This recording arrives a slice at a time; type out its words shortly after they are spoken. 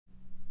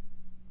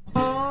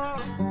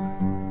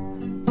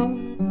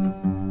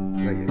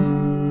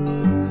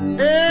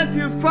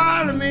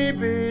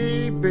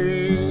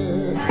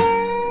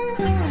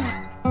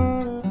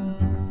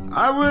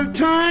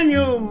turn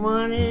your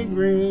money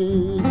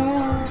green.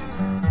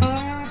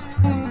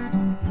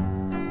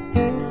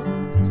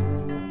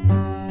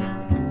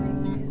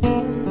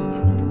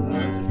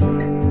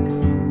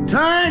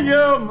 Turn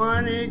your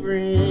money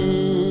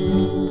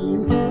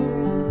green.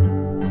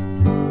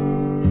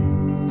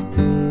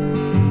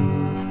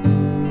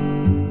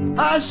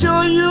 I'll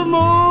show you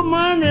more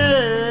money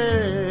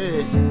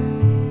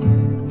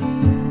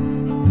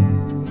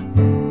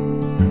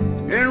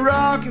than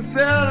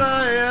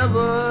Rockefeller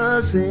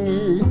ever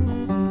seen.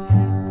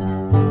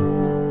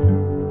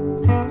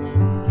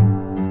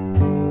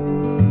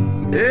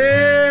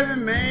 Every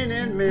man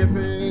in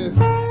Memphis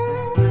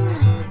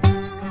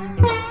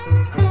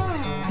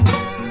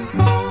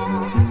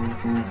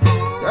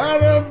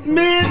got a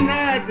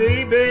midnight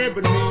baby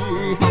but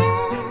me.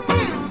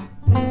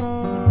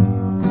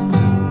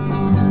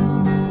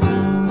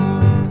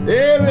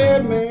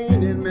 Every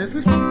man in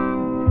Memphis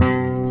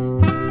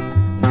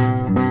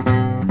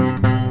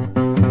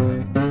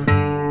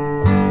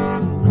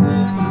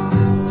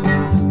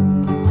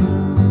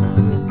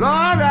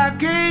Lord, I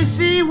can't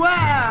see why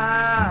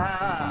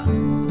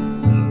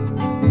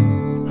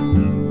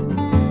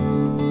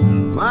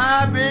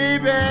my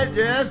baby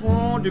just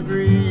won't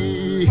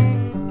agree.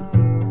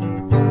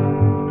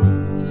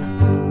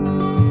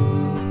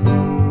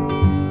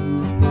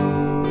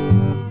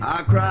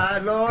 I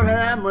cried, Lord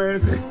have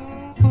mercy.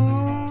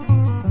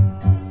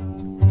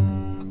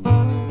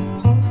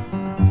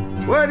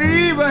 What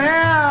evil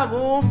have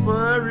old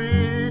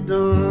Furry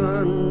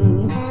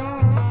done?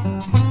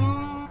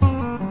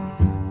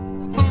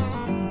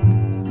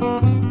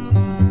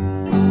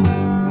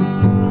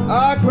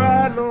 I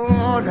cried,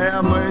 Lord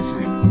have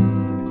mercy.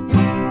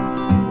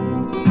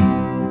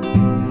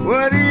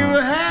 What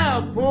evil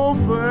have poor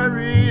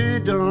Furry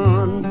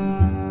done?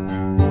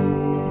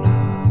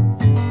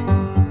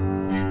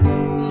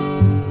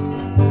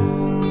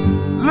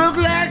 Look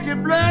like the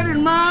blood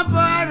in my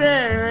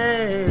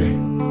body.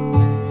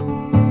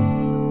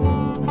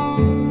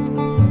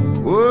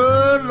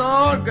 Oh,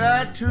 Lord,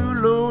 got too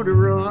low to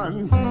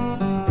run.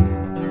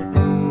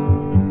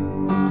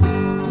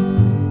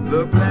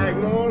 Look like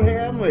Lord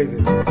have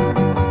mercy.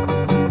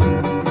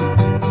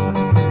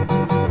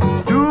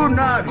 Do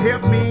not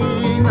help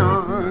me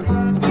none.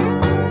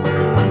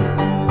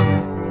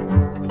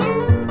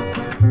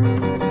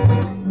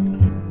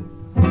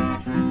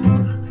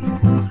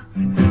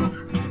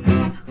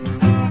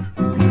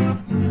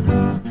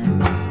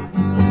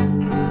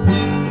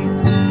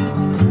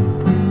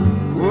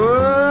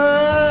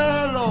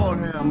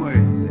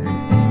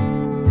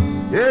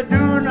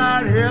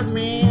 Help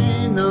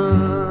me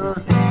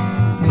none.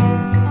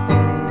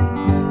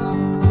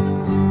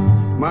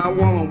 My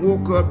woman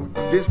woke up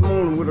this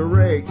morning with a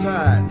rag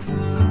tied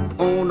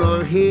on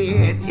her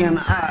head, and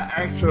I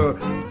asked her,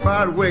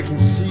 by the way, can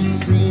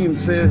she see him?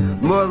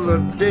 Said, mother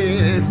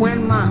dead.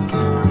 When my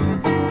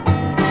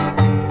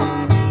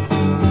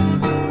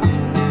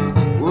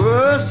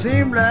well,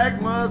 seemed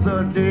like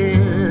mother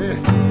dead.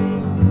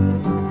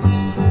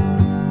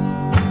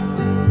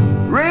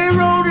 Rain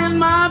rolled in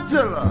my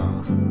pillow,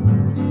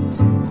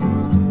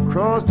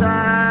 crossed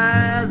eyes